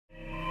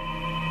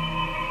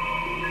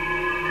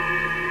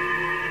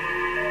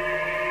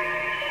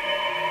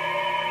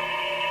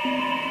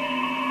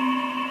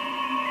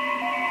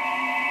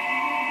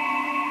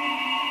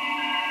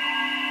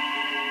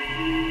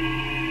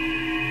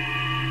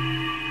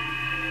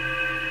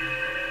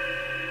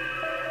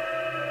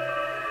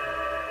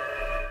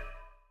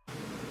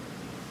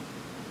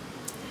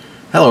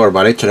Hello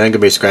everybody, today I'm going to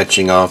be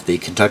scratching off the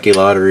Kentucky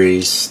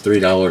Lottery's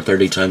 $3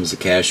 30 times the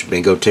cash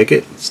bingo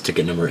ticket. It's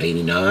ticket number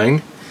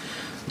 89.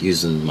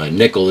 Using my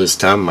nickel this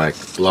time. My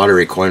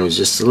lottery coin was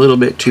just a little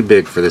bit too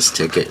big for this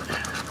ticket.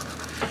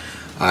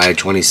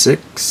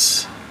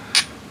 I-26.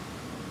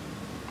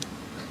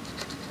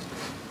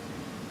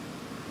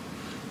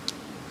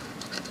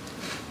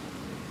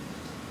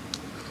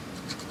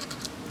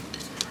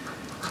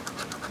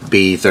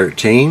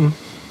 B-13.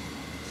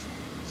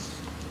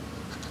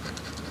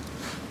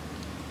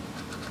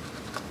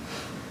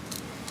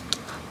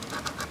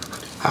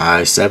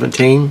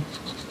 I-17.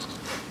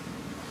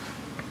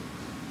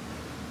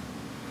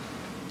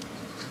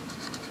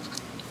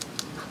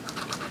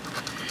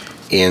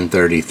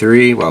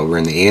 N-33. While we're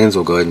in the ends,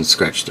 we'll go ahead and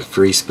scratch the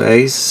free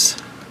space.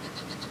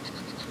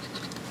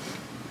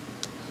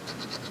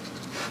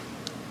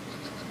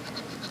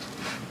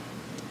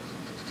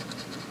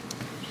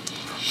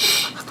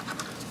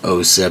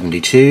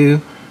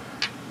 O-72.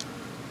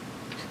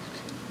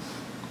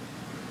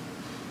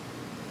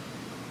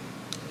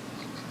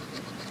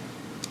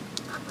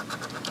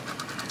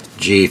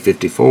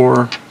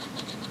 G-54.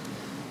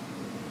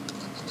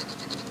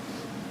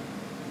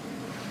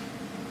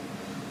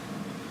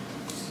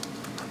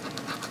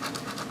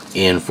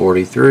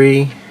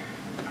 N-43.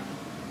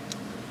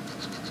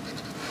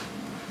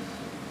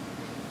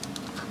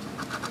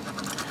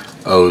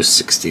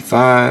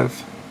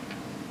 O-65.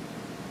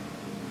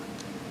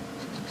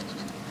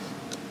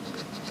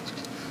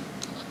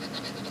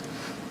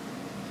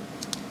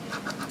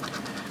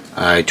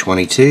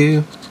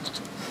 I-22.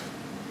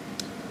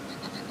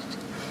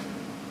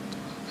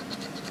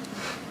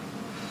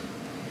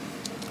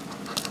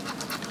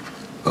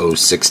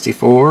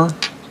 O-64.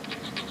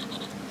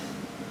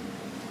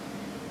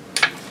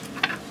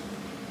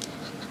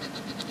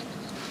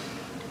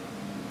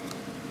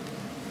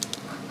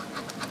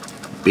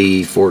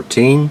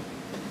 B-14.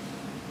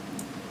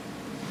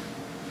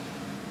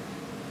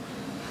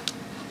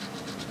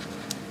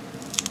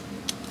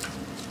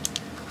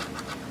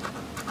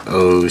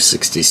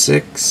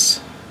 O-66.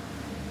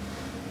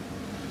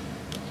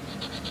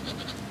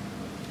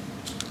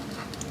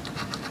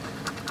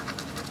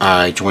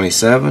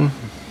 I-27.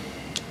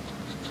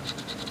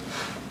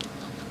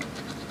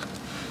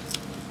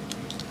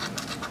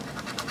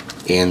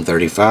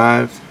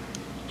 N-35.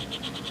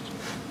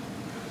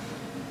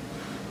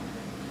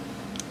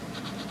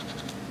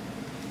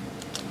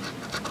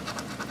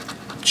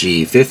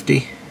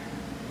 G-50.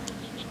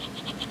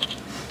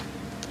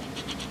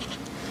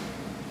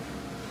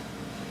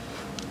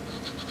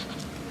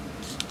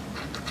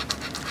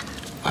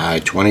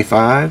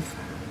 I-25.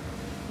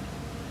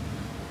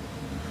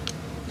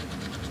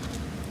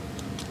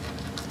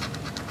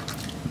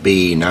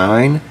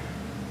 B-9.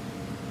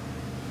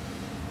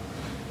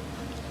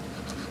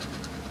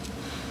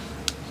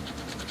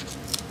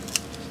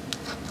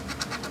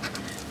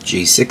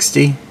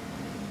 G-60.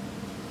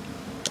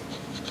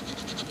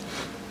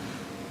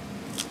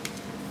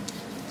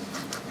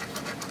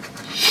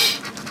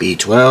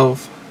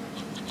 B-12.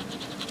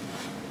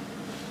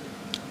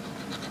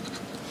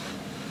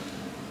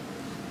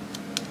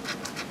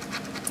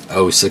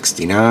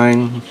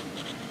 O-69.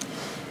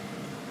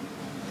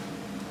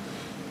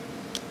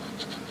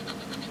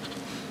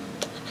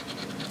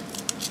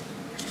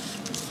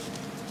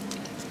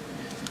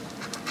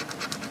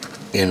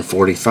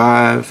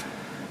 N-45.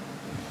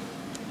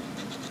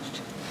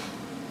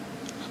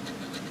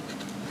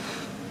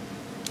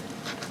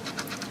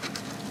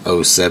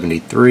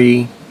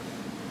 O-73.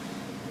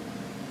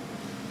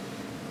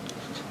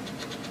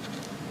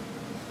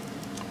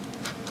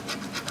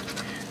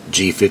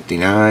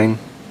 G-59.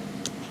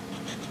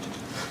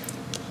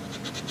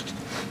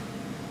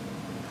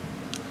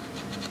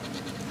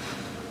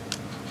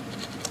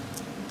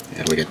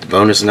 And we get the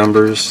bonus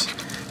numbers.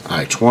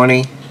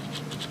 I-20.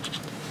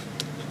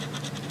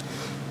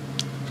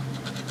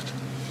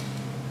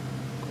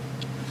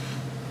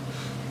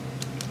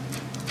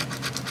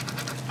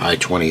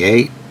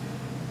 I-28.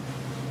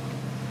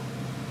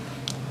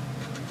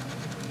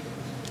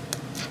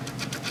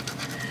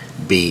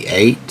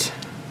 B-8.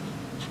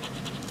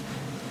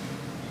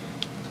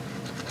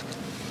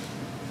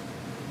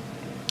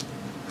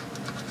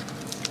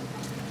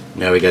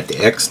 Now we got the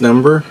X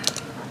number.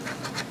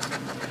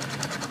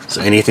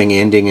 So anything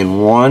ending in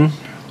 1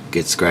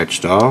 gets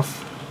scratched off.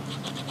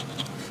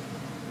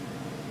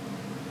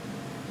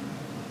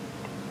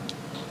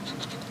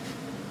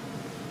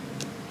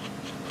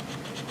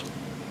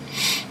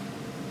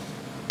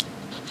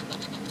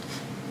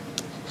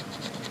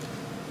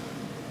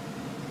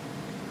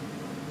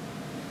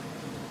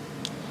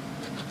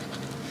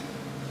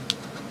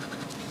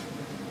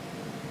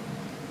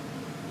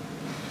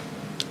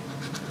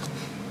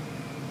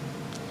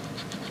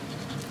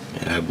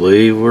 And I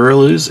believe we're a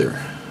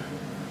loser.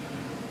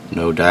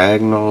 No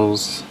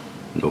diagonals,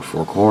 no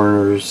four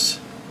corners.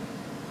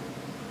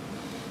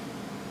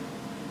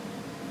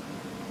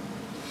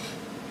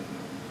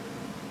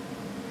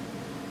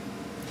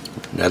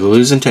 Another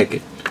losing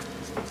ticket.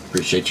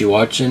 Appreciate you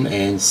watching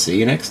and see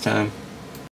you next time.